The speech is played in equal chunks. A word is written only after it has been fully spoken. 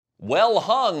Well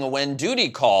hung when duty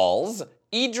calls,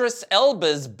 Idris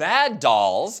Elba's bad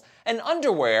dolls, and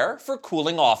underwear for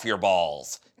cooling off your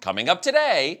balls. Coming up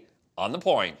today on The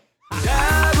Point. Qu'est-ce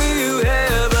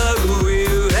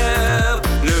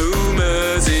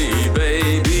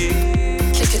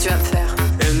que tu vas me faire?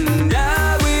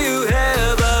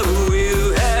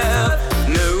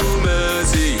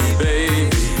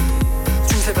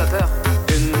 Tu me fais pas peur.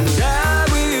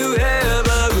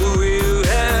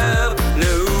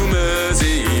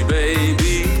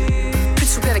 Plus de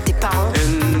souper avec tes parents.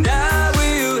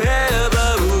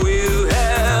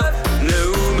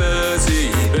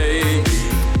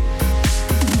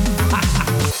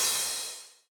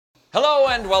 Hello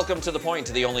and welcome to The Point,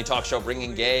 the only talk show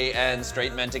bringing gay and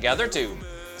straight men together to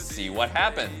see what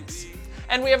happens.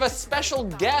 And we have a special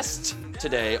guest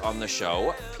today on the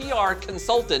show, PR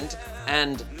consultant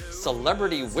and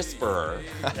celebrity whisperer.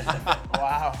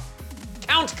 Wow.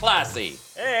 Count Classy.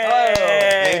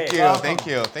 Hey! Thank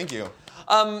you.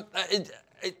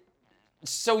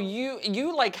 So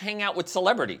you like hang out with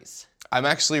celebrities? I'm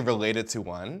actually related to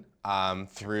one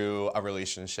through a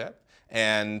relationship,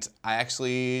 and I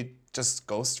actually just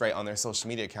go straight on their social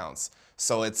media accounts.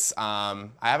 So it's, I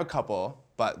have a couple,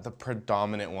 but the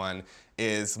predominant one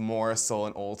is more so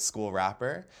an old school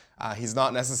rapper. He's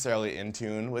not necessarily in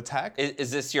tune with tech.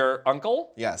 Is this your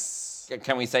uncle? Yes.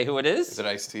 Can we say who it is? Is it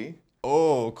Ice-T?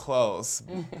 Oh, close.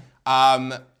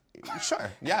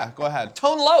 Sure, yeah, go ahead.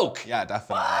 Tone Loc. Yeah,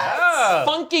 definitely.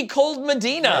 Funky Cold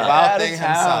Medina. Wild Thing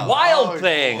himself. Wild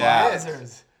Thing. Yeah.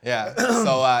 Yeah,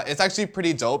 so it's actually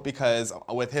pretty dope because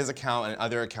with his account and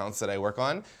other accounts that I work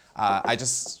on, I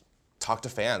just talk to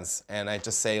fans and I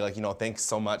just say like, thanks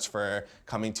so much for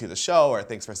coming to the show or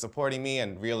thanks for supporting me,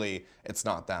 and really it's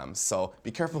not them. So be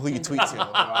careful who you tweet to.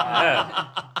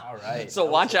 All right. So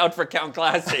watch out for Count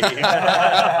Classy.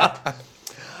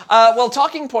 Well,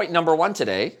 talking point number one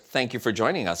today, thank you for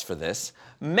joining us for this,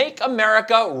 Make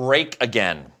America Rake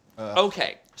Again.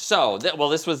 Okay. So,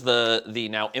 this was the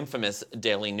now infamous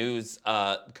Daily News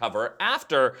cover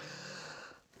after.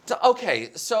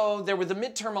 So there were the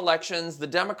midterm elections. The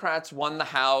Democrats won the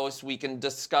House. We can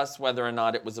discuss whether or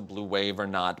not it was a blue wave or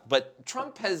not. But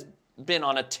Trump has been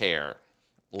on a tear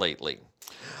lately.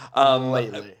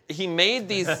 He made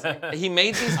these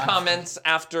comments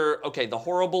after the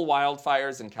horrible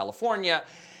wildfires in California.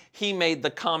 He made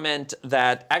the comment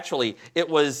that actually it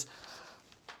was.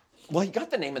 Well, he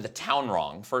got the name of the town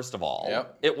wrong, first of all.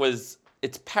 Yep.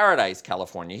 It's Paradise,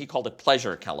 California. He called it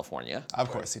Pleasure, California.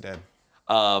 Of course he did.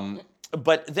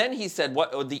 But then he said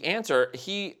what the answer,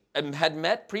 he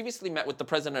had previously met with the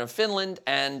president of Finland,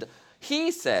 and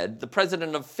he said the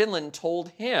president of Finland told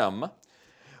him,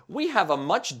 we're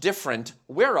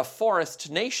a forest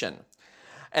nation.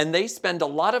 And they spend a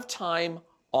lot of time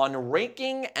on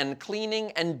raking and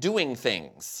cleaning and doing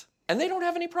things. And they don't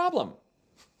have any problem.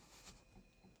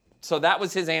 So that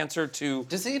was his answer to...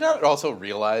 Does he not also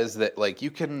realize that,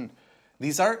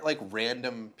 these aren't,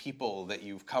 random people that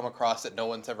you've come across that no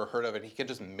one's ever heard of, and he can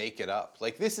just make it up?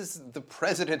 This is the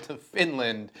president of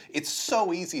Finland. It's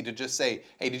so easy to just say,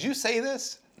 hey, did you say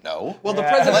this? No. Well, the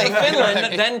president of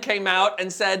Finland then came out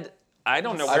and said, I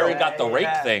don't know where he got the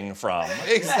rake thing from.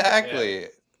 Exactly. Yeah.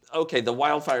 Okay, the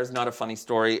wildfire is not a funny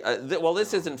story.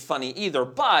 This isn't funny either,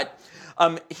 but...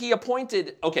 he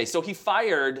appointed, so he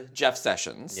fired Jeff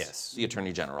Sessions, the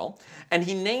Attorney General, and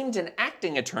he named an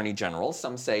acting Attorney General.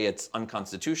 Some say it's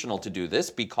unconstitutional to do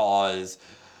this because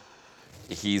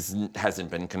he hasn't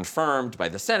been confirmed by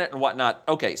the Senate and whatnot.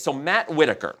 Okay, so Matt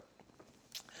Whitaker.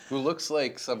 Who looks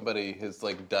like somebody has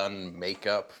done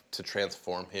makeup to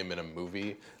transform him in a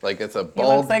movie. It's a bald cap. He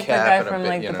looks like the guy and from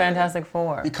the Fantastic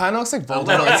Four. He kind of looks like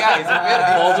Voldemort.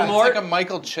 Voldemort? It's like a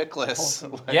Michael Chiklis.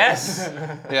 Yes.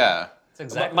 Yeah.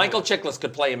 Exactly. Michael Chiklis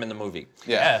could play him in the movie.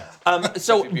 Yeah.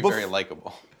 So he'd be very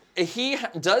likable. He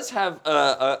does have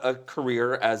a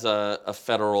career as a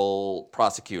federal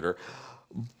prosecutor,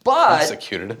 but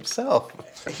Prosecuted himself.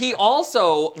 he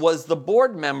also was the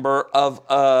board member of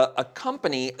a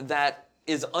company that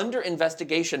is under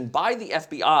investigation by the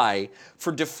FBI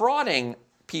for defrauding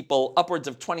people upwards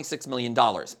of $26 million.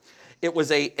 It was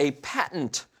a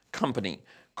patent company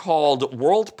called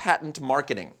World Patent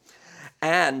Marketing.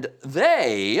 And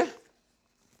they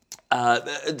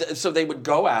would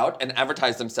go out and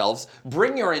advertise themselves,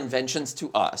 bring your inventions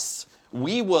to us.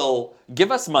 We will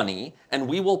give us money and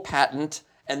we will patent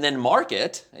and then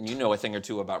market, and you know a thing or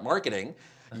two about marketing,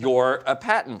 your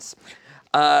patents.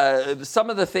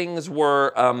 Some of the things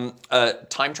were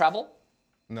time travel.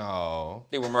 No.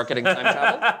 They were marketing time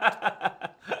travel.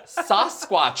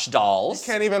 Sasquatch dolls.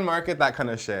 You can't even market that kind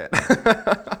of shit.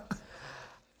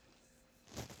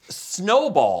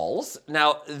 snowballs.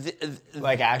 Now,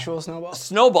 Like actual snowballs?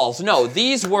 snowballs. No,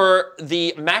 these were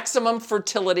the maximum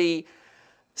fertility,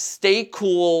 stay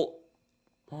cool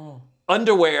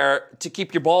underwear to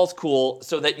keep your balls cool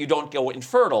so that you don't go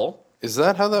infertile. Is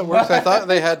that how that works? I thought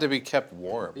they had to be kept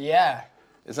warm. Yeah.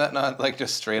 Is that not like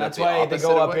just straight That's up the why they opposite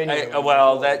go of up what- in you.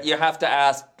 Well, that you have to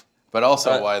ask. But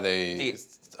also why the- they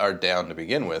are down to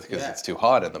begin with, because it's too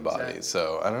hot in the body.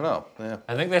 So I don't know. Yeah.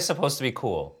 I think they're supposed to be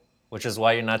cool, which is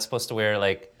why you're not supposed to wear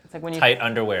like like when you tight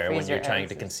underwear when freeze you're your trying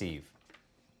eggs. to conceive.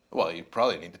 Well, you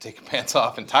probably need to take your pants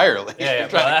off entirely. Yeah,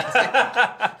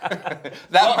 That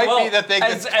might be the thing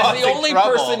as, that's as the causing only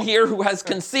trouble. person here who has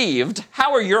conceived,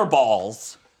 how are your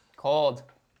balls? Cold.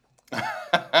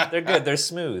 they're good. They're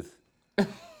smooth.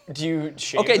 Do you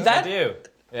shave Okay, them? I that do.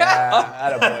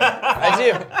 Yeah, attaboy. I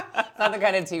do. Not the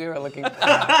kind of tea we were looking for.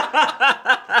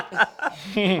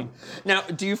 now.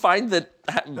 Do you find that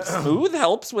smooth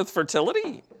helps with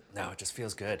fertility? No, it just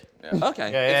feels good.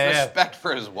 Okay. It's respect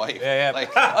for his wife. Yeah, yeah.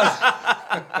 Like,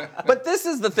 But this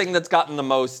is the thing that's gotten the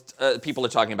most people are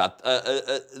talking about.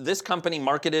 This company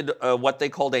marketed what they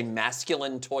called a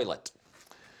masculine toilet.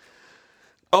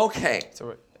 Okay.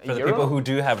 So, For the people who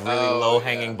do have really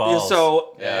low-hanging balls.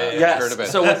 So I've heard of it.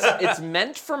 so it's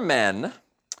meant for men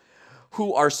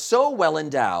who are so well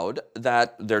endowed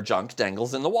that their junk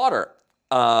dangles in the water.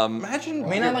 imagine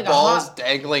mean, your on like a balls hot-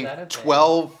 dangling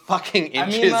 12 fucking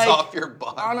inches like, off your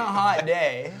body. on a hot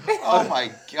day. Oh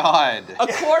my god.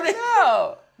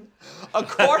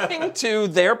 According to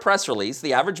their press release,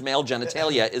 the average male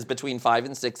genitalia is between 5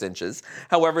 and 6 inches.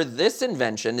 However, this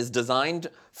invention is designed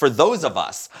for those of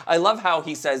us. I love how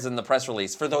he says in the press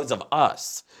release, for those of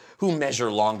us who measure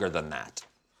longer than that.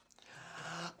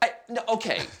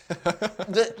 Okay.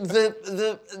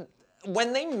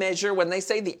 When they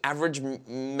say the average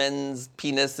men's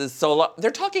penis is so long,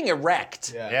 they're talking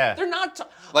erect. Yeah. They're not.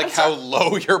 Like I'm how sorry.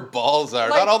 low your balls are.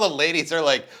 Like- Not all the ladies are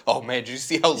like, oh man, did you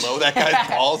see how low that guy's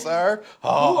balls are?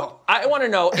 Oh. I want to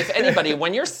know if anybody,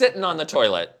 when you're sitting on the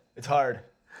toilet, It's hard.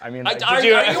 I mean, I- like, are did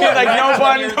you- you, are you like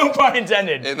erect no pun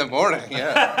intended. In the morning,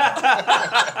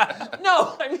 yeah.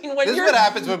 no, I mean when This is you're what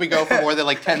happens when we go for more than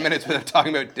like 10 minutes without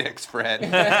talking about dicks, Fred.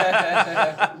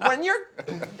 when you're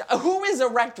who is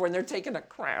erect when they're taking a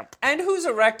crap? And who's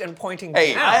erect and pointing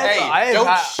Hey, down? I don't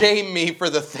have- shame me for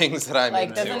the things that I'm Like,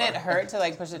 into. doesn't it hurt to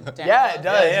like push it down? Yeah, it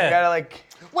does. yeah. You gotta like.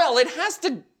 Well, it has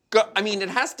to go. I mean, it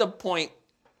has to point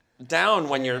down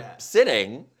when you're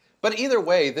sitting. But either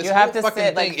way, this You whole have to fucking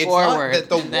sit, thing, like, it's forward, not that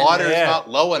the then- water's Yeah. not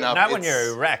low enough. Not when it's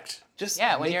you're erect. Just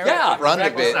Yeah, when make you're the Yeah. front of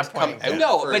Erect was it not come pointing out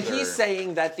No, further. but he's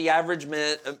saying that the average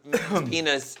man's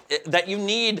penis that you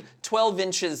need 12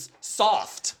 inches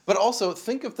soft. But also,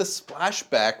 think of the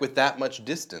splashback with that much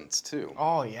distance, too.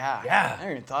 Oh yeah. Yeah. I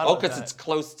never even thought Oh, about because that. it's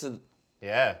close to.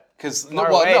 Yeah. Because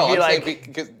Far away, I'm be saying like-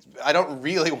 because I don't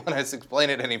really want to explain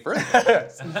it any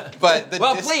further. But the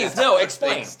Well, distance please, no, are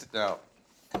explain. fixed. No.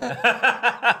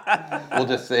 We'll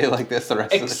just say like this the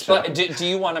rest of the show. Do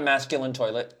you want a masculine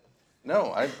toilet?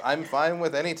 No, I'm fine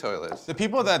with any toilets. The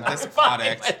people that this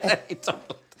product,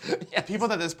 Yeah. people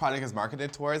that this product is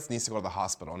marketed towards needs to go to the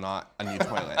hospital, not a new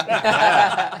toilet.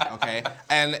 Okay,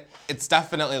 and it's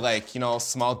definitely like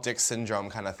small dick syndrome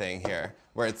kind of thing here,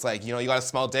 where it's like you got a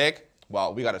small dick.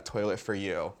 Well, we got a toilet for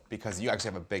you because you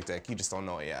actually have a big dick. You just don't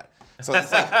know it yet. So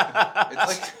it's like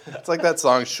It's like that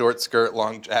song "Short Skirt,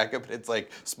 Long Jacket," but it's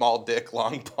like small dick,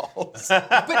 long balls.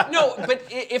 But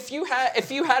if you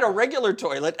had a regular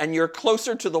toilet and you're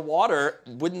closer to the water,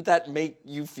 wouldn't that make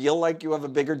you feel like you have a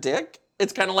bigger dick?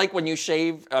 It's kind of like when you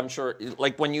shave. I'm sure,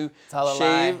 like when you all a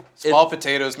shave. lie. Small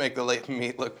potatoes make the latent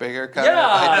meat look bigger, kind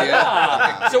Yeah, of idea.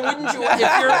 yeah. So wouldn't you, if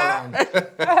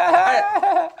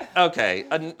you're okay?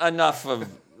 Enough of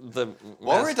the.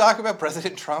 What were we talking about?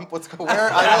 President Trump? What's going?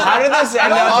 Where? I How did this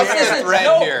end I up lost here? the thread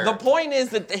No, here. the point is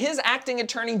that his acting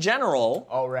attorney general.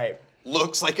 Oh right.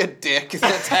 Looks like a dick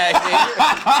that's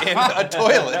hanging in a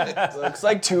toilet. Looks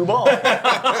like two balls.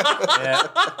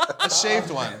 a shaved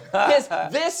one.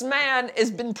 This man has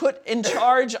been put in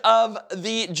charge of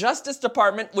the Justice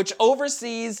Department, which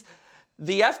oversees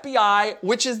the FBI,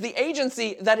 which is the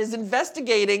agency that is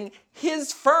investigating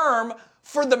his firm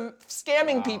for the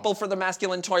scamming people for the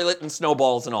masculine toilet and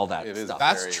snowballs and all that It is stuff.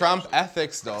 That's Very Trump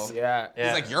ethics, though. Yeah.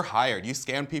 He's like, you're hired. You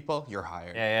scam people, you're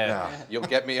hired. Yeah. You'll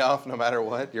get me off no matter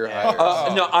what. You're hired.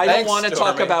 No, I don't Thanks, want to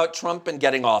talk Stormy. about Trump and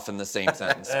getting off in the same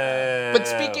sentence. But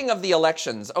speaking of the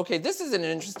elections, okay, this is an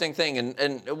interesting thing,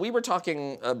 and we were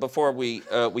talking before we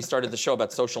started the show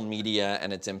about social media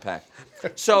and its impact.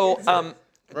 So,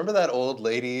 Remember that old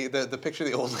lady? The picture of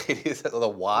the old lady is the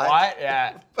Y. What?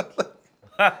 Yeah.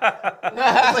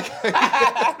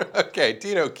 Okay,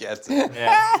 Tito gets it.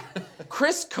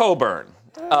 Chris Coburn,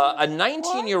 a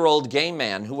 19-year-old gay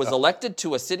man who was elected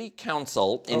to a city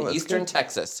council in eastern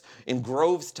Texas, in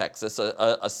Groves, Texas,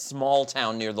 a small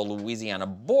town near the Louisiana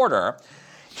border.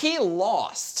 He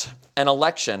lost an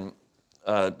election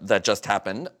that just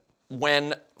happened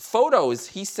when photos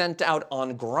he sent out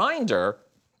on Grindr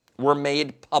were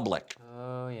made public.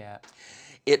 Oh, yeah.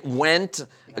 It went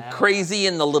crazy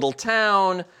in the little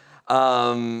town.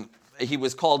 He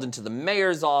was called into the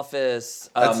mayor's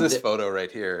office. That's this photo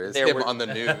right here. It's there him were- on the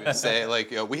news saying, like,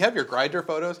 we have your Grindr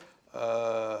photos.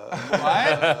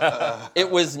 It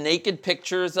was naked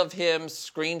pictures of him,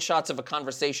 screenshots of a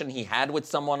conversation he had with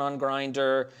someone on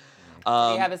Grindr.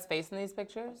 Did he have his face in these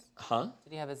pictures? Huh?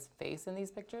 Did he have his face in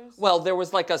these pictures? Well, there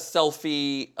was like a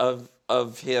selfie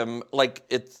of him, like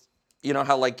it's, you know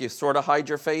how like you sort of hide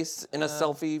your face in a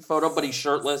selfie photo, but he's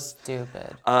shirtless.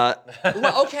 Stupid.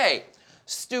 Well, okay,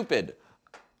 stupid.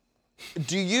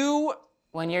 Do you?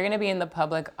 When you're gonna be in the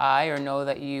public eye or know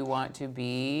that you want to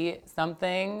be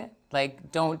something,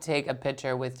 like don't take a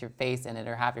picture with your face in it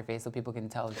or half your face so people can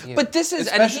tell it's you. But this is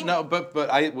Especially, no, but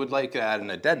I would like to add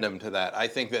an addendum to that. I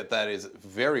think that is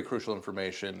very crucial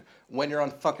information when you're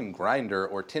on fucking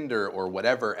Grindr or Tinder or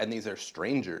whatever, and these are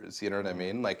strangers. You know what I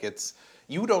mean? Like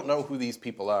you don't know who these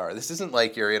people are. This isn't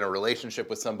like you're in a relationship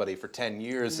with somebody for 10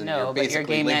 years and no, you're but you're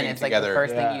basically gay living men. It's like the together.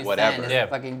 first thing you whatever. send is Yeah. a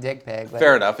fucking dick pic. Like,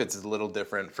 Fair enough. It's a little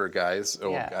different for guys,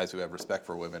 or Yeah. guys who have respect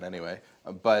for women anyway.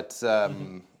 But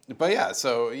yeah,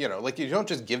 so you know, like you don't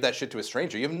just give that shit to a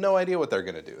stranger. You have no idea what they're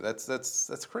gonna do.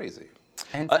 That's crazy.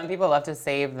 And some people love to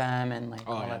save them and like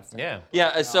all that stuff. Yeah.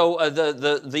 Yeah. So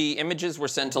the images were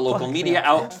sent to local media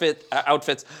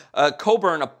outfits.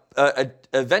 Coburn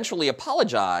eventually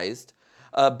apologized.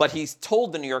 But he's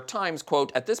told the New York Times,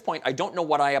 quote, "At this point, I don't know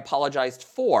what I apologized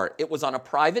for. It was on a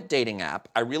private dating app.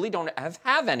 I really don't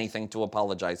have anything to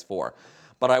apologize for.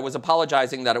 But I was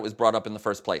apologizing that it was brought up in the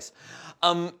first place."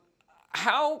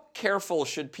 How careful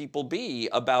should people be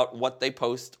about what they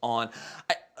post on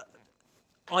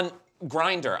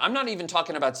Grindr? I'm not even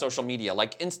talking about social media,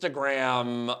 like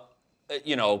Instagram.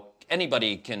 You know,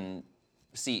 anybody can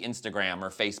see Instagram or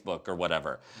Facebook or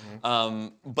whatever.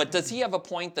 But does he have a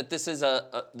point that this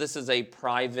is a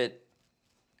private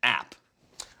app?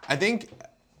 I think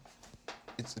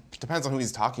it depends on who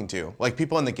he's talking to. Like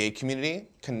people in the gay community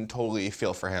can totally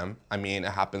feel for him. I mean,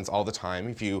 it happens all the time.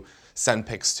 If you send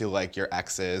pics to like your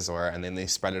exes and then they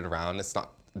spread it around, it's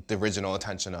not the original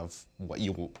intention of what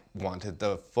you wanted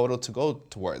the photo to go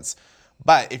towards.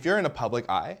 But if you're in a public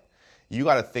eye, you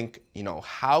got to think, you know,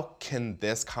 how can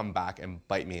this come back and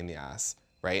bite me in the ass,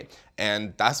 right?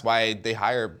 And that's why they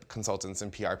hire consultants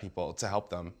and PR people to help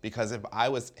them. Because if I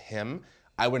was him,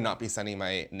 I would not be sending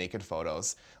my naked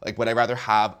photos. Like, would I rather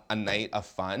have a night of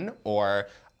fun or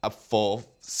a full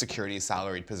security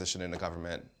salaried position in a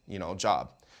government, you know, job?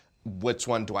 Which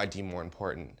one do I deem more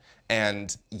important?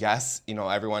 And yes, you know,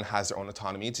 everyone has their own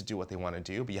autonomy to do what they want to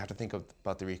do, but you have to think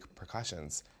about the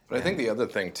repercussions. But I think the other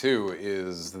thing too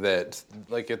is that,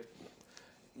 like,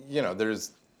 you know,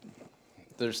 there's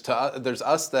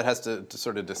us that has to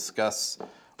sort of discuss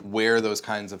where those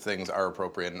kinds of things are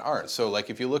appropriate and aren't. So,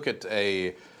 like, if you look at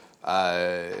a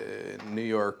New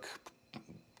York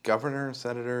governor,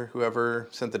 senator, whoever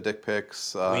sent the dick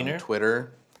pics on Weiner?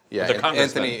 Twitter. Yeah, The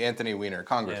congressman. Anthony Weiner,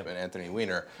 Congressman Anthony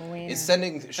Weiner, Weiner. is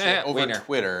sending shit over Weiner.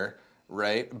 Twitter,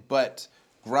 right? But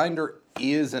Grindr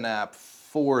is an app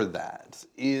for that,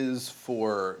 is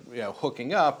for, you know,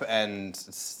 hooking up and,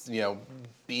 you know,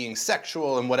 being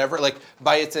sexual and whatever, like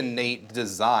by its innate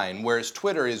design, whereas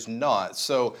Twitter is not.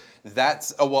 So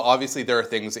that's, well, obviously there are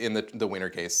things in the Weiner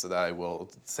case that I will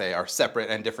say are separate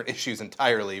and different issues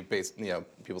entirely based, you know,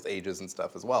 people's ages and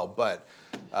stuff as well. But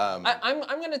I'm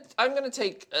gonna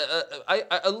take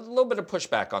a little bit of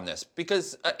pushback on this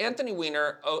because Anthony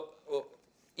Weiner,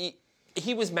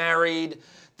 he was married.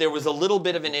 There was a little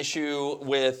bit of an issue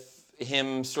with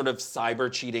him sort of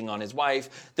cyber cheating on his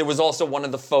wife. There was also one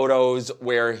of the photos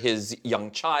where his young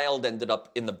child ended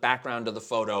up in the background of the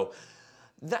photo.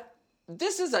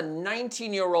 This is a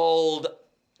 19-year-old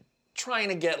trying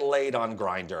to get laid on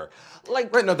Grindr.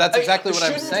 Like, right, no, that's exactly what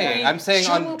I'm shouldn't saying. we- I'm saying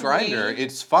on shouldn't Grindr, we-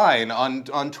 it's fine.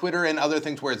 On Twitter and other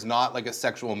things where it's not like a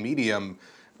sexual medium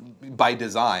by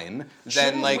design, then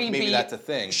Shouldn't like we maybe be- that's a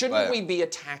thing. Shouldn't but- we be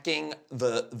attacking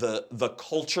the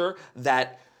culture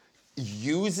that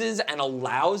uses and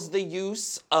allows the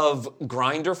use of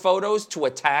Grindr photos to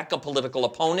attack a political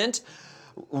opponent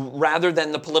rather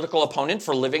than the political opponent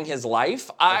for living his life?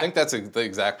 I think that's the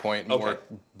exact point,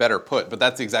 better put, but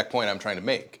that's the exact point I'm trying to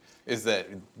make, is that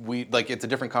we, like, it's a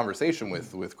different conversation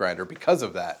with Grindr because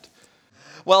of that.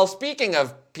 Well, speaking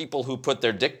of people who put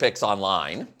their dick pics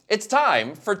online, it's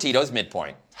time for Tito's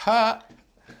Midpoint. Ha!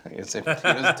 I'm gonna say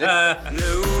Tito's dick.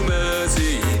 No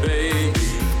mercy, baby.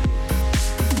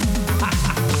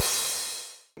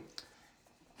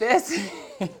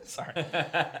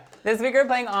 This week we're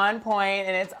playing On Point,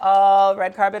 and it's all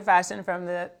red carpet fashion from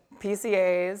the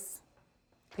PCA's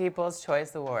People's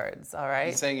Choice Awards. All right.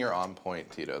 He's saying you're on point,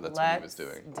 Tito. That's what he was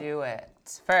Let's doing. do it.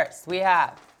 First, we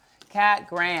have Kat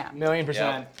Graham.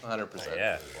 1,000,000%. 100%.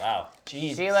 Yeah. Wow.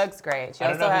 Jesus. She looks great. She I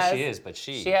don't also know has. who she is, but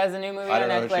she. She has a new movie I on don't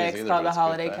know who she is Netflix either, called but The it's good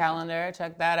Holiday fashion. Calendar.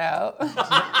 Check that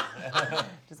out.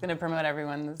 Just gonna promote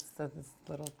everyone this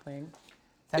little thing.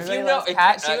 If you Everybody know- loves if-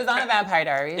 Kat. She was on The Vampire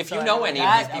Diaries. If so you I know any of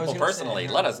that. these people personally,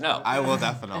 let us know. I will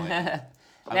definitely.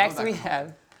 Next we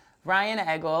have Ryan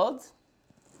Eggold.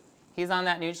 He's on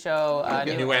that new show,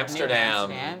 New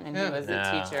Amsterdam. and he was a No,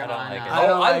 teacher I don't on. like it.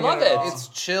 Oh, I love it. It's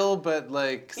chill, but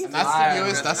like. That's the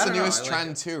newest. That's I the don't know, newest I like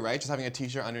trend too, right? Just having a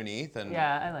T-shirt underneath and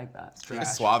Yeah, I like that.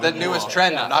 just suave. The and newest cool.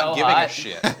 trend of not So giving a hot.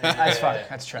 shit. That's fine.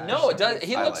 That's trash. No, it does.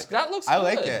 He I looks. like it. That looks. I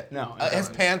like good. it. No. His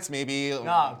pants maybe.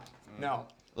 No.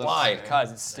 Why?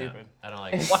 Because it's stupid. I don't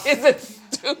like it. Why is it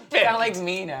stupid? Sound like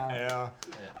me now. Yeah.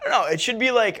 I don't know. It should be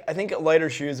like, I think lighter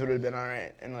shoes would have been all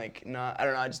right. And like, not, I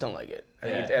don't know. I just don't like it. I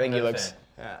think, Yeah, I think he not a looks.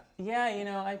 fan. Yeah. Yeah, you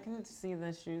know, I can see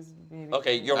the shoes. Maybe.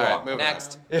 Okay, you're All right, wrong. moving on.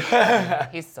 Next.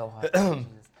 He's so hot. Jesus.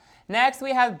 Next,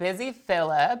 we have Busy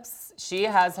Phillips. She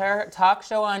has her talk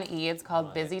show on E. It's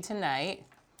called Busy Tonight.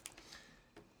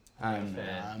 I'm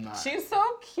not. She's so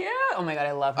cute. Oh my god,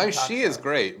 I love her. I mean, talk she show. is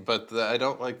great, but I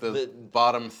don't like the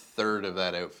bottom third of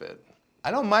that outfit.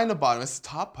 I don't mind the bottom. It's the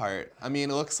top part. I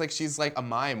mean, it looks like she's like a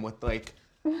mime with like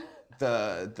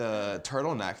the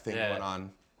turtleneck thing Yeah. going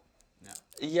on.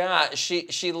 Yeah,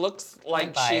 she looks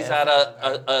like I'm she's biased.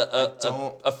 at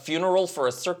Don't- a funeral for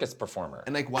a circus performer.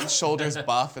 And like one shoulder's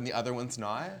buff and the other one's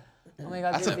not. Oh my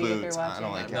god, That's a Busy, if you're boot. watching. I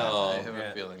don't like it. No. I have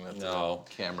a feeling that's No. a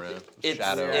camera It's-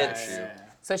 shadow it's- issue.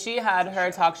 So she had her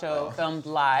talk show filmed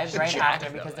live right after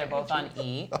because they're both on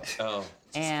E. Oh.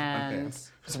 And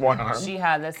Just one arm. she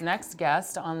had this next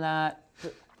guest on that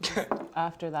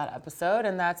after that episode,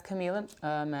 and that's Camila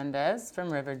Mendez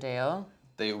from Riverdale.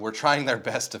 They were trying their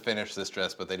best to finish this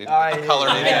dress, but they didn't I- color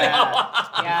it in.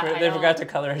 Yeah, They forgot to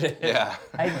color it in. Yeah,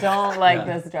 I don't like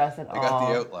this dress at I all. got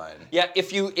the outline. Yeah,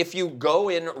 if you go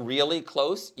in really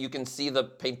close, you can see the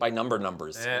paint by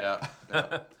numbers. Yeah.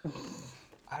 Yeah.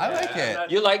 I like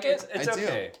it. You like it? It's I do.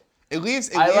 okay. It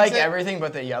leaves. I like it, everything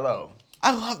but the yellow.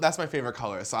 I love. That's my favorite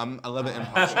color. So I'm a little bit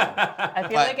impartial. I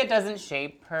feel But- like it doesn't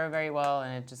shape her very well,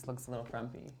 and it just looks a little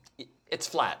frumpy. It's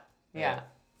flat. Yeah.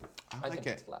 I like think it.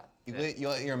 it's flat. You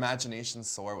let your imagination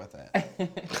soar with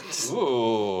it.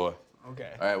 Ooh.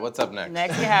 Okay. All right, what's up next?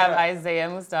 Next, we have Isaiah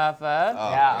Mustafa. Oh,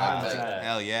 Yeah, God. 100%.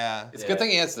 Hell yeah. It's a good thing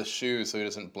he has the shoes so he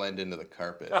doesn't blend into the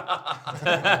carpet.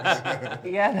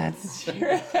 Yeah, that's true.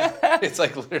 It's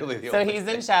like literally the So only he's in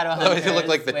thing. Shadowhunters. Otherwise he'll look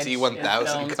like the which is T-1000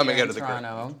 filmed coming here out in of the curtain.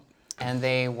 Toronto, and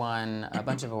they won a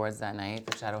bunch of awards that night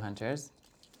for Shadowhunters.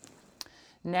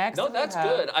 Next, No, we that's have-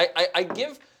 good. I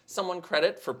give someone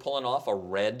credit for pulling off a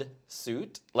red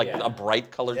suit, like Yeah. a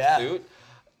bright colored Yeah. suit.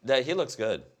 That he looks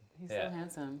good. He's Yeah. so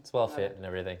handsome. It's well fit and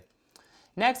everything.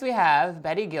 Next, we have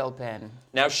Betty Gilpin.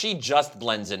 Now she just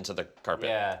blends into the carpet.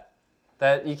 Yeah.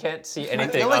 That you can't see I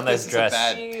anything feel like on this this dress. is a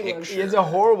bad She picture. It's a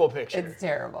horrible picture. It's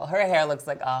terrible. Her hair looks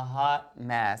like a hot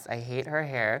mess. I hate her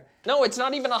hair. No, it's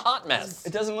not even a hot mess.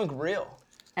 It doesn't look real.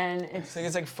 And it's I think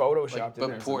it's like photoshopped in there.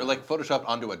 But poor, like photoshopped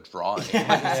onto a drawing.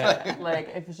 like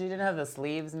if she didn't have the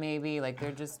sleeves, maybe like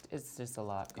it's just a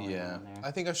lot going Yeah. on there.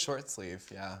 I think a short sleeve.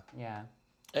 Yeah. Yeah.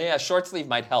 Yeah, short sleeve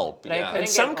might help. But I Yeah. couldn't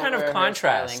It's some get kind of over her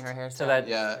contrast styling, her to hairstyle. that.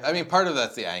 Yeah, I mean, part of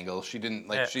that's the angle. She didn't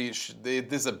like. Yeah.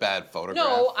 This is a bad photograph.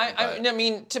 No, but- I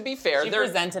mean, to be fair, She there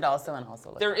presented also and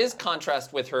also. there is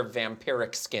contrast with her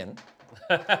vampiric skin.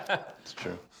 It's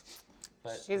true.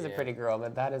 She's a yeah. pretty girl,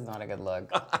 but that is not a good look.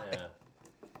 Yeah.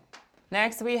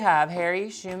 Next, we have Harry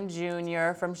Shum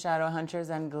Jr. from Shadowhunters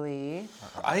and Glee.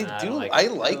 I I do. don't like I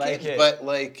it. like, like it, it. but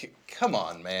like, come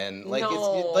on, man. Like,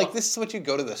 No. like this is what you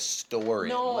go to the store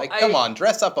in. No, Like, come I- on,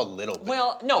 dress up a little bit.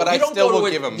 Well, no, but you I don't still go will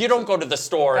to give him. you don't go to the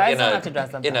store Guys in don't a have to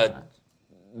dress up in that a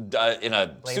much. in a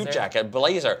Blazer? suit jacket,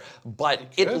 blazer, but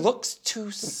it could. looks too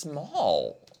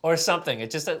small. Or something.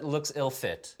 It just looks ill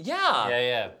fit. Yeah. Yeah,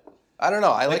 yeah. I don't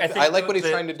know. I like. I think I like what he's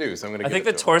the- trying to do, so I'm gonna. I give think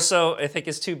it the to him. torso,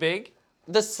 is too big.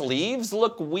 The sleeves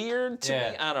look weird to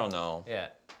Yeah. me. I don't know. Yeah.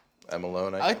 I'm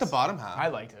alone. I like the guess. bottom half. I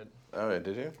liked it. Oh, yeah,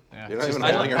 did you? Yeah. You're not even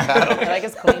I holding your I paddle. like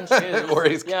his clean shoes. or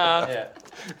he's. Yeah. Yeah.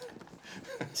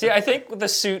 See, I think with the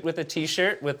suit with the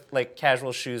t-shirt with like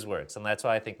casual shoes works, and that's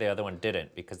why I think the other one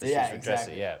didn't because the Yeah, shoes were dressy.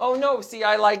 exactly. Yeah. Oh no, see,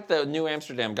 I like the New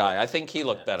Amsterdam guy. I think he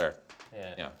looked better.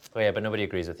 Yeah. Oh yeah, but nobody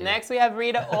agrees with you. Next, we have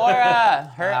Rita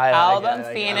Ora. Her I like album it, I like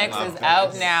it. Phoenix I is love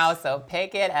out this. now, so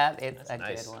pick it up. It's a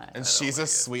nice. good one. And she's a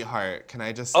sweetheart. Can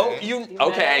I just say? Oh, you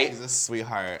okay? She's a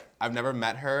sweetheart. I've never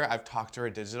met her. I've talked to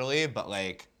her digitally, but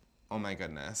like, oh my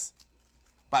goodness.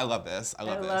 But I love this. I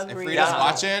love love this. If Rita. Rita's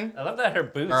watching, I love that her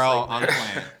boots. girl, like, on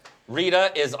point.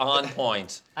 Rita is on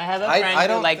point. I have a I friend who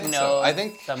don't like think knows so. I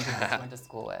think- some people she went to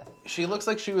school with. She looks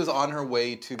like she was on her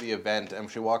way to the event and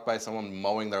she walked by someone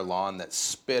mowing their lawn that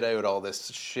spit out all this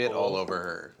shit all over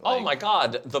her. Oh Like, my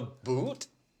God, the boot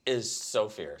is so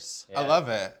fierce. I love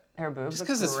it. Her boobs Just look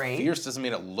because it's great. fierce doesn't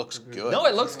mean it looks good. No,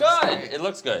 it looks good. It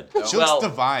looks good. She looks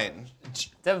divine.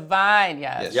 Divine,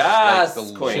 yes. Yes, Like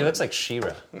the queen. she looks like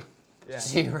She-Ra.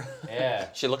 She- Yeah.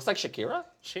 She looks like Shakira.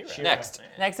 She-Ra. Next.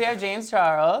 Next, we have James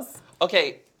Charles.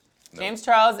 Okay, James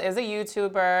Charles is a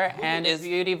YouTuber and a is-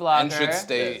 beauty blogger. And should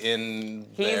stay in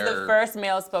He's their... the first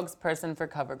male spokesperson for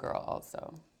CoverGirl,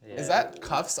 also. Is that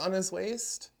cuffs on his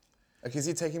waist? Like, is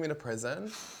he taking me to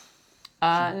prison?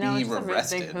 No, Be it's just a big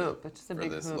arrested hoop. It's just a for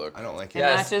big this hoop. look. I don't like it. It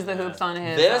Yes. matches the hoops on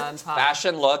his this top.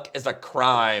 fashion look is a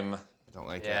crime. I don't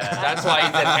like Yeah. it. That's why he's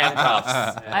in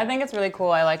handcuffs. I think it's really cool.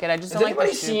 I like it. I just Has don't like the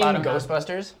anybody shoe seen bottom half.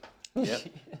 Ghostbusters? Yep.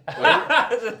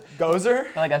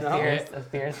 Gozer? Like a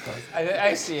fierce ghost.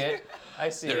 I see it. I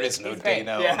see There it. is no He's day great.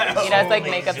 now. He does like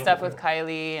makeup stuff with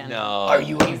Kylie. And No. Are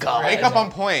you in college? Makeup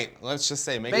on point. Let's just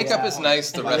say makeup. Makeup is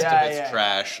nice, the rest Yeah, of it's yeah.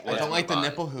 trash. I don't like the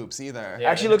nipple hoops either.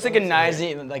 Actually looks like a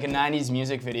 90s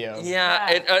music video. Yeah,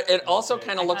 it also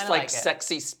kind of looks kinda like like it.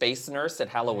 sexy space nurse at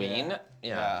Halloween.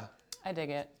 Yeah. I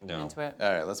dig it. I'm No. into it.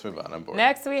 All right, let's move on. I'm bored.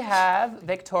 Next, we have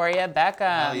Victoria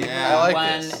Beckham. Oh, yeah. who I like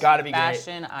won this. Gotta be great.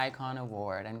 Fashion Icon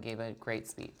Award and gave a great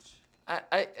speech.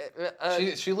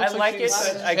 She looks I like she's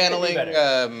it, but I could do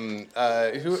channeling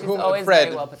who Always Fred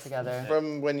very well put together.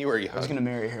 from when you were young. I was gonna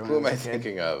marry her when Who I am I was a kid.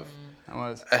 thinking of? I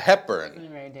was. A Hepburn.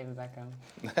 Very David Beckham.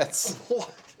 That's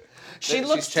She She's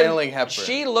looks channeling to, Hepburn.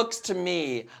 She looks to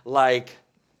me like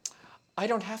I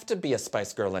don't have to be a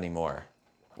Spice Girl anymore.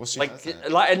 Well, she Like,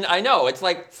 doesn't. and I know it's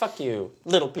like fuck you,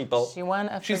 little people. She won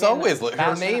a She's friggin' always her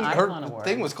Fashion name. Icon Her Award.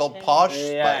 thing was called Posh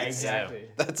Yeah, Spice. exactly.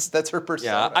 That's her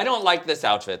persona. Yeah, I don't like this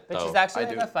outfit But though. she's actually I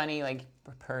like do. a funny like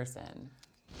person.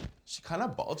 She kind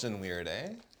of bulging weird, eh?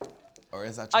 Or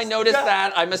is that just I noticed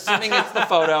that. I'm assuming it's the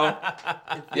photo.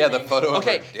 Yeah, the photo.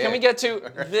 Okay, of her can we dick. get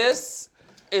to this?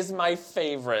 Is my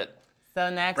favorite. So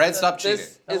next, Brad, stop cheating.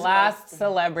 This the is last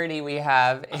celebrity we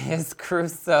have is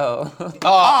Crusoe.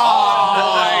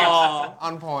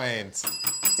 on point?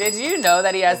 Did you know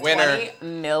that he has Winner.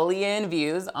 20 million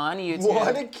views on YouTube?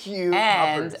 What a cute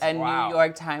and uppers. a Wow. New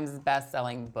York Times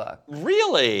best-selling book.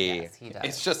 Really? Yes, he does.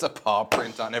 It's just a paw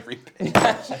print on every page.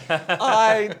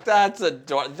 That's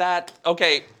that.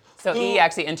 Okay. So he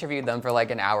actually interviewed them for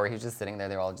like an hour. He was just sitting there.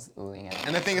 They're all just oohing at him.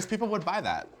 And the thing is, people would buy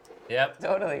that. Yep.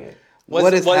 Totally.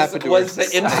 What has happened to our was the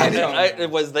society?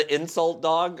 insult? Was the insult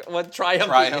dog? What Triumph?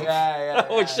 Triumph. Yeah.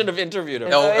 Oh, it should have interviewed him.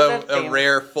 No. No, always a a theme.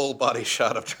 rare full body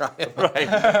shot of Triumph. Right.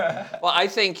 Well, I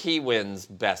think he wins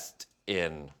best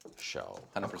in show.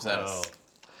 100%. Oh.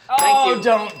 Oh, you.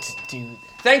 don't do that.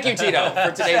 Thank you, Tito,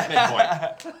 for today's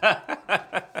midpoint.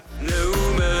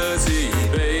 No mercy,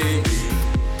 baby.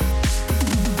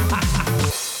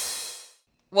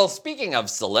 Well, speaking of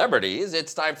celebrities,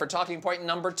 it's time for talking point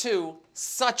number 2,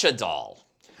 such a doll.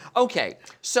 Okay,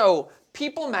 so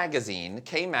People magazine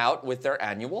came out with their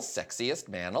annual Sexiest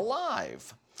Man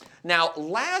Alive. Now,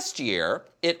 last year,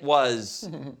 it was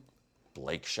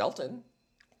Blake Shelton.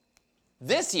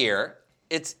 This year,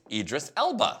 it's Idris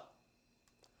Elba.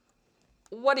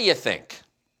 What do you think?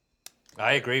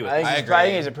 I agree with I that. think, agree. I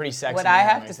think he's a pretty sexy What man I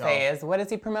have to myself. say is, what is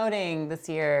he promoting this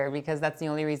year? Because that's the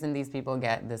only reason these people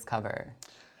get this cover.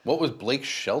 What was Blake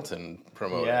Shelton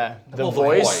promoting? Yeah. The Well,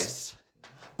 voice.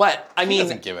 But, I He mean...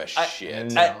 doesn't give a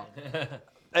shit. No.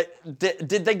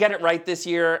 Did they get it right this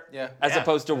year? Yeah. As Yeah.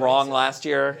 opposed to wrong last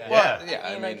year? Well, yeah, I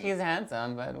I mean, like, mean, he's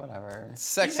handsome, but whatever.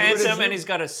 sexy. He's handsome and he's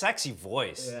got a sexy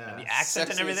voice. Yeah. And the accent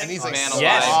and Sexiest everything. And he's like Man soft,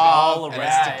 yes, alive. all and around.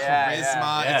 it's the Yeah,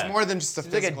 charisma. yeah. It's more than just a like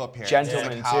a physical appearance.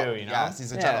 gentleman it's like too, you know? Yes,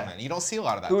 he's a Yeah. gentleman. You don't see a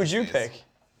lot of that. Who would these you days. pick?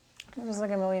 There's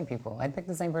like a million people. I'd pick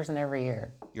the same person every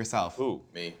year. Yourself. Ooh.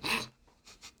 Me.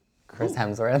 Chris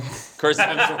Hemsworth. Chris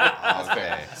Hemsworth.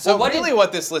 Okay. So what really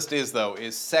what this list is, though,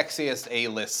 is sexiest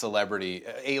A-list celebrity,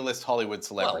 A-list Hollywood Well,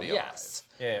 celebrity. yes.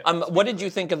 Yeah. What did you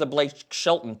think of the Blake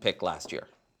Shelton pick last year?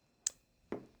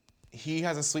 He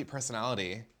has a sweet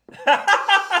personality.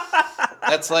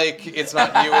 That's like, it's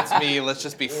not you, it's me, let's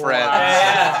just be friends.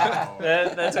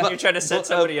 That's when you're trying to set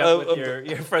somebody up with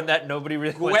your friend that nobody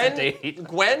really wants to date.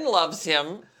 Gwen loves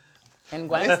him. And Are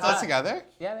Gwen's they still hot. together?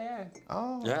 Yeah, they are.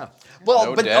 Oh. Yeah. Well,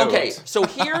 No but doubt. okay. So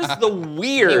here's the He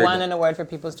weird. won an award for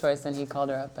People's Choice, and he called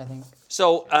her up, I think.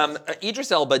 So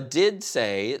Idris Elba did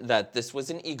say that this was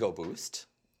an ego boost,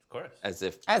 Of course. as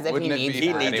if As if Wouldn't it he needs be-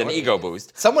 he that. needs an Anyway. ego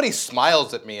boost. Somebody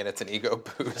smiles at me and it's an ego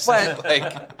boost. But-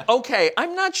 like, Okay,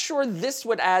 I'm not sure this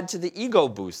would add to the ego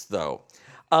boost though.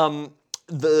 A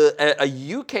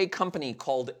UK company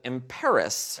called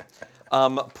Imperis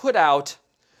put out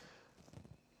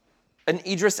an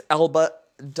Idris Elba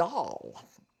doll.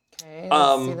 Okay,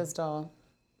 let's see this doll.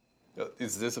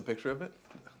 is this a picture of it?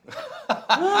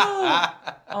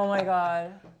 Oh my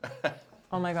god.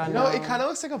 Oh my god, No, it kind of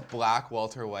looks like a black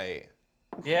Walter White.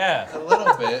 Yeah. A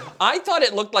little bit. I thought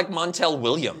it looked like Montel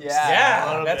Williams.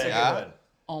 Yeah, that's a Yeah. good one.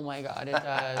 Oh my god, it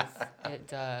does. It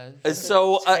does.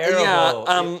 So Terrible.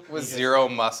 yeah, With zero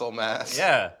muscle mass.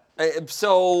 Yeah.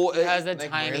 so It has a Like,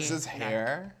 tiny. where's his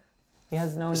hair? He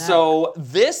has no neck. so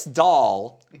this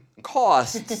doll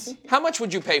costs. How much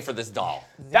would you pay for this doll?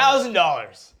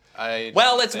 $1,000.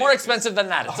 Well, it's more expensive than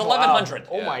that. It's $1,100.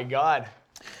 Oh my god.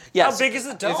 Yes. How big is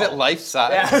the doll? Is it life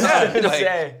size? I was gonna Like,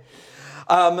 say.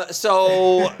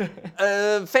 So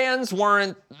fans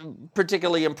weren't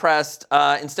particularly impressed.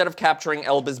 Instead of capturing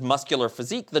Elba's muscular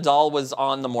physique, the doll was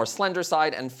on the more slender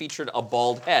side and featured a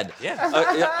bald head.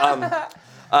 Yeah.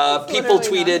 People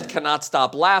literally tweeted, "Cannot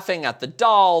stop laughing at the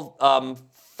doll.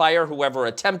 Fire whoever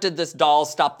attempted this doll.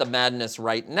 Stop the madness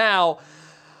right now."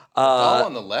 all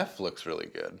on the left looks really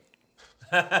good.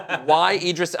 Why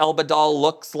Idris Elba doll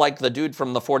looks like the dude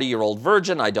from the 40-Year-Old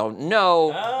Virgin, I don't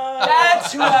know.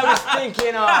 That's who I was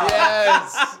thinking of.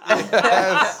 Yes.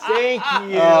 Thank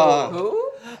you.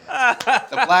 Who?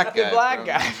 The black guy. Black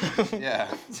guy. Yeah.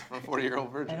 From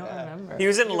 40-Year-Old Virgin. I don't remember. He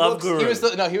was in Love Guru. He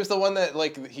was the one that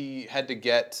like he had to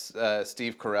get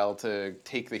Steve Carell to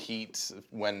take the heat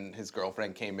when his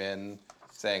girlfriend came in,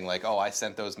 saying like, "Oh, I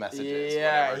sent those messages."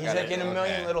 Yeah, whatever, he's kinda like in a thing.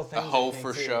 million little A things. hoe I think,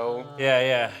 for too. show. Yeah,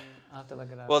 yeah. I'll have to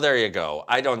look it up. Well, there you go.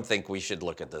 I don't think we should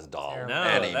look at this doll No,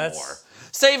 anymore. that's-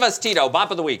 Save us, Tito.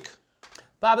 Bop of the week.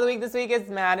 Bob of the week this week is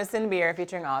Madison Beer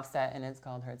featuring Offset, and it's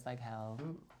called Hurts Like Hell.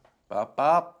 Bop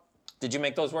bop. Did you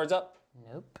make those words up?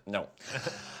 Nope. No.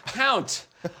 Count.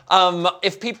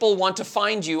 If people want to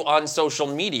find you on social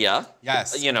media,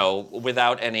 Yes. you know,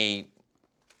 without any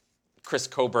Chris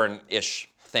Coburn-ish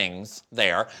things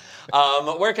there,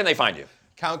 where can they find you?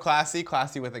 Count Classy,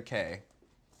 classy with a K.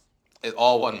 It's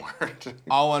all one word.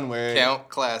 All one word. Count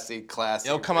classy.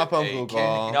 It'll come up on AK.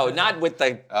 Google. No, not with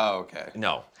the, Oh, okay.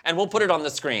 no. And we'll put it on the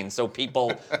screen so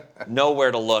people know where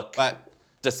to look, But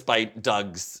despite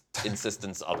Doug's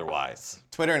insistence otherwise.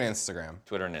 Twitter and Instagram.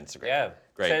 Twitter and Instagram. Yeah.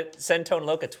 Great. Send Tone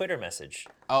Loc a Twitter message.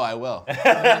 Oh, I will.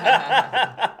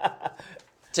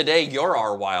 Today, you're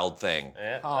our wild thing.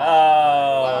 Yeah.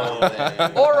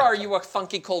 Or are you a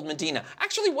funky cold Medina?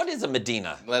 Actually, what is a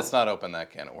Medina? Let's not open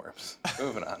that can of worms.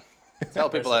 Moving on. Tell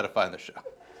people how to find the show.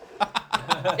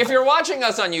 If you're watching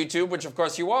us on YouTube, which of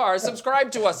course you are,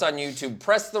 subscribe to us on YouTube.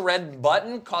 Press the red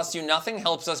button, costs you nothing,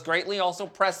 helps us greatly. Also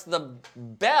press the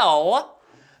bell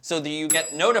so that you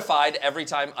get notified every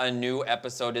time a new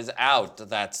episode is out.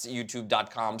 That's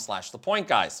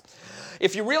youtube.com/thepointguys.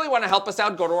 If you really want to help us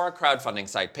out, go to our crowdfunding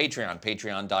site, Patreon,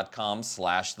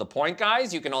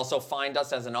 patreon.com/thepointguys. You can also find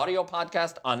us as an audio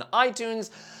podcast on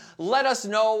iTunes. Let us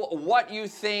know what you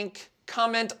think.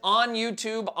 Comment on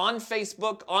YouTube, on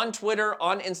Facebook, on Twitter,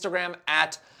 on Instagram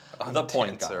at The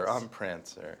Point Prancer, Guys. I'm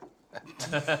Prancer.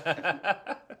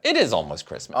 It is almost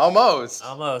Christmas. Almost.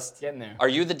 Almost. Getting there. Are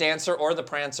you the dancer or the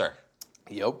prancer?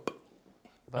 Yup.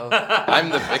 Both. I'm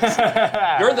the vixen.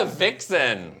 You're the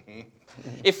vixen.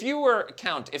 If you were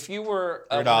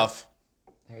Rudolph.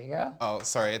 There you go. Oh,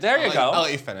 sorry. There you go. I'll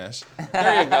let you finish.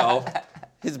 There you go.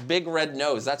 His big red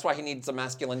nose. That's why he needs a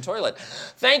masculine toilet.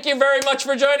 Thank you very much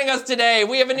for joining us today.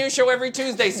 We have a new show every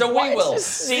Tuesday, so we will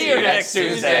see you next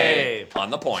Tuesday on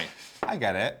The Point. I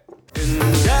get it. And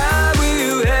I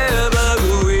will have